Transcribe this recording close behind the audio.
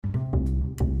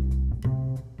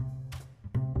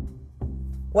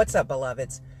What's up,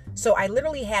 beloveds? So I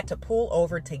literally had to pull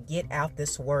over to get out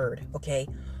this word, okay?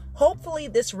 Hopefully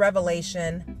this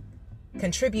revelation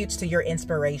contributes to your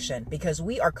inspiration because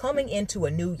we are coming into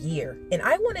a new year. And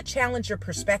I want to challenge your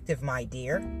perspective, my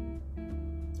dear.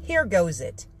 Here goes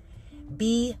it.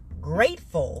 Be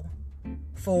grateful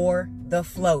for the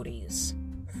floaties.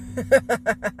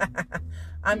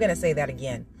 I'm going to say that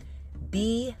again.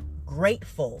 Be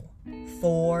grateful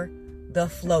for the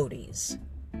floaties.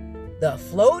 The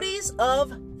floaties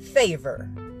of favor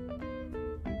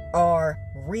are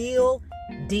real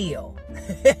deal.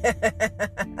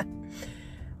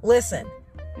 Listen,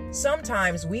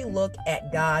 sometimes we look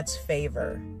at God's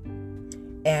favor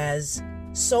as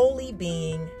solely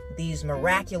being these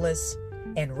miraculous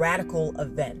and radical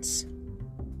events.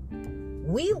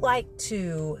 We like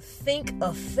to think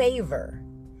of favor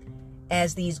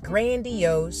as these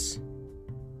grandiose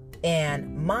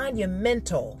and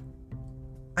monumental,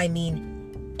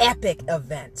 epic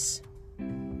events.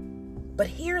 But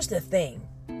here's the thing.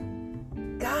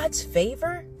 God's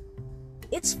favor,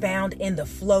 it's found in the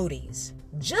floaties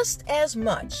just as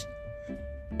much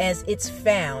as it's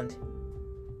found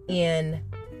in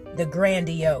the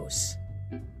grandiose,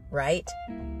 right?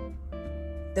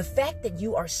 The fact that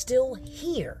you are still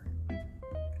here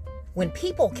when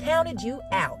people counted you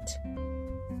out,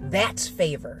 that's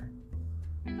favor.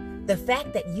 The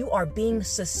fact that you are being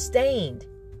sustained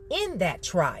in that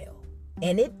trial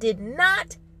and it did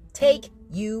not take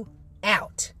you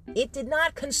out. It did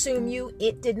not consume you.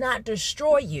 It did not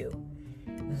destroy you.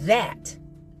 That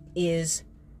is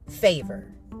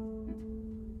favor.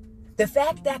 The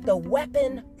fact that the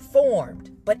weapon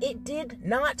formed, but it did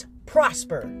not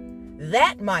prosper.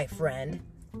 That, my friend,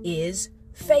 is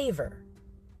favor.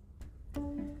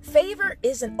 Favor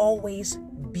isn't always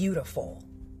beautiful.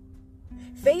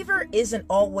 Favor isn't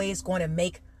always going to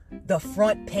make the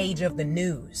front page of the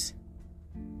news,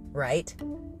 right?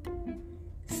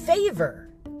 Favor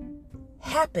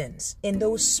happens in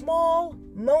those small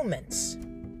moments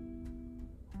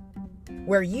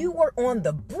where you were on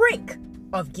the brink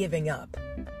of giving up.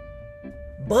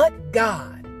 But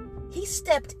God, He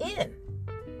stepped in.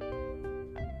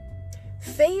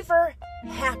 Favor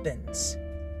happens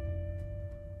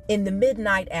in the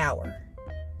midnight hour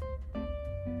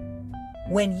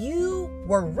when you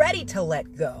were ready to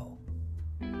let go.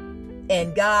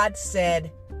 And God said,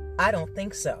 I don't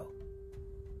think so.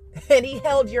 And He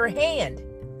held your hand.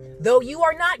 Though you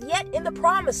are not yet in the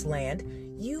promised land,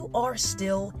 you are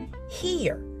still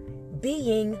here,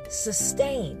 being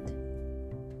sustained.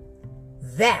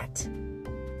 That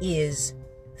is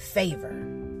favor.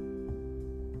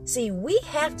 See, we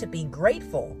have to be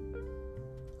grateful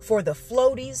for the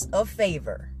floaties of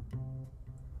favor.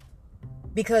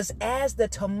 Because as the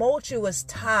tumultuous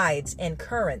tides and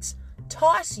currents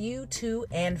toss you to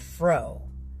and fro,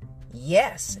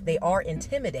 yes, they are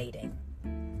intimidating.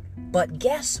 But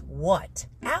guess what?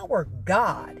 Our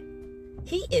God,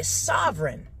 He is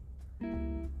sovereign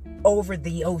over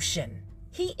the ocean.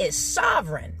 He is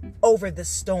sovereign over the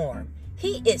storm.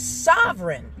 He is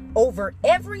sovereign over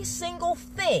every single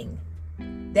thing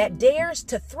that dares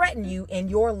to threaten you in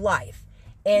your life.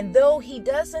 And though He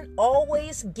doesn't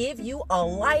always give you a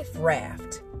life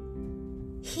raft,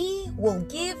 He will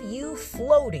give you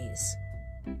floaties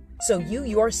so you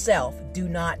yourself do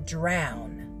not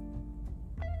drown.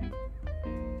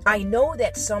 I know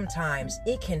that sometimes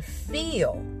it can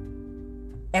feel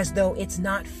as though it's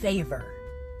not favor,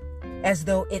 as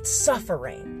though it's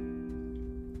suffering.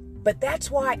 But that's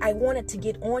why I wanted to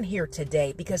get on here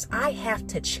today, because I have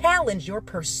to challenge your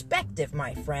perspective,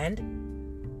 my friend.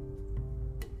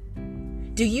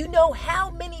 Do you know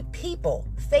how many people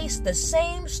face the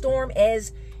same storm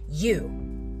as you,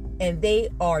 and they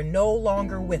are no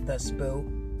longer with us,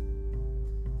 boo?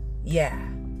 Yeah,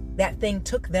 that thing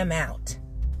took them out.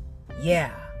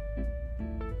 Yeah.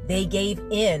 They gave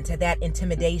in to that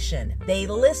intimidation. They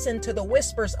listened to the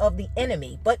whispers of the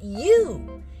enemy. But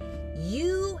you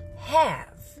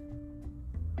have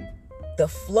the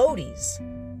floaties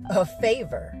of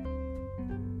favor.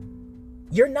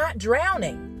 You're not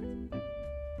drowning.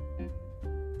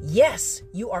 Yes,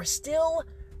 you are still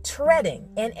treading.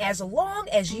 And as long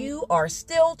as you are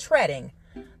still treading,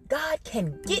 God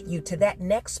can get you to that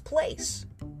next place.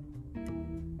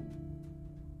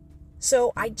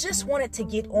 So I just wanted to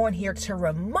get on here to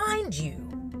remind you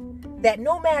that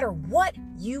no matter what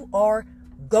you are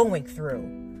going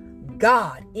through,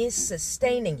 God is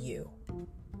sustaining you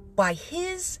by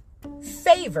His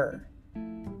favor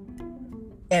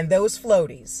and those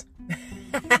floaties.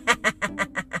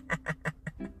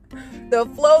 The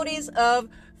floaties of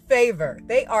favor.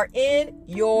 They are in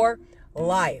your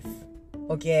life.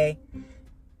 Okay?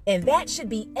 And that should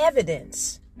be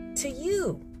evidence to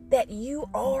you that you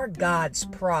are God's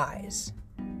prize.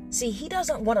 See, He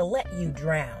doesn't want to let you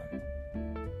drown,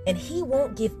 and He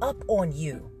won't give up on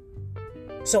you.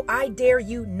 So I dare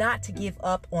you not to give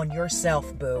up on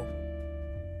yourself, boo.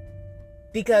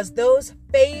 Because those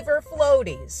favor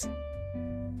floaties,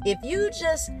 if you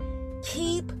just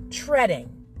keep treading,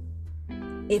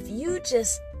 if you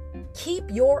just keep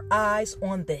your eyes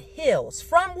on the hills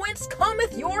from whence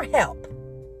cometh your help,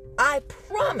 I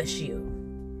promise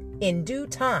you, in due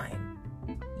time,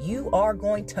 you are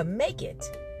going to make it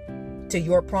to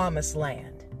your promised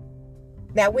land.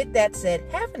 Now, with that said,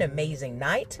 have an amazing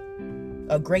night,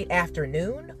 a great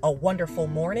afternoon, a wonderful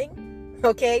morning.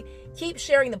 Okay? Keep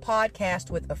sharing the podcast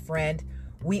with a friend.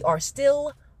 We are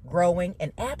still growing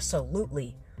and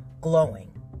absolutely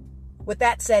glowing. With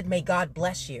that said, may God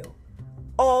bless you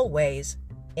always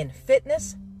in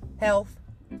fitness, health,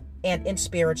 and in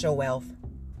spiritual wealth.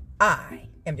 I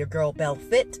am your girl Belle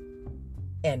Fit,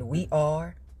 and we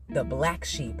are the Black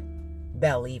Sheep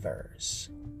Believers.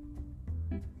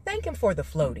 Thank Him for the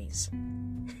floaties.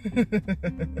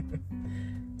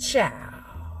 Ciao.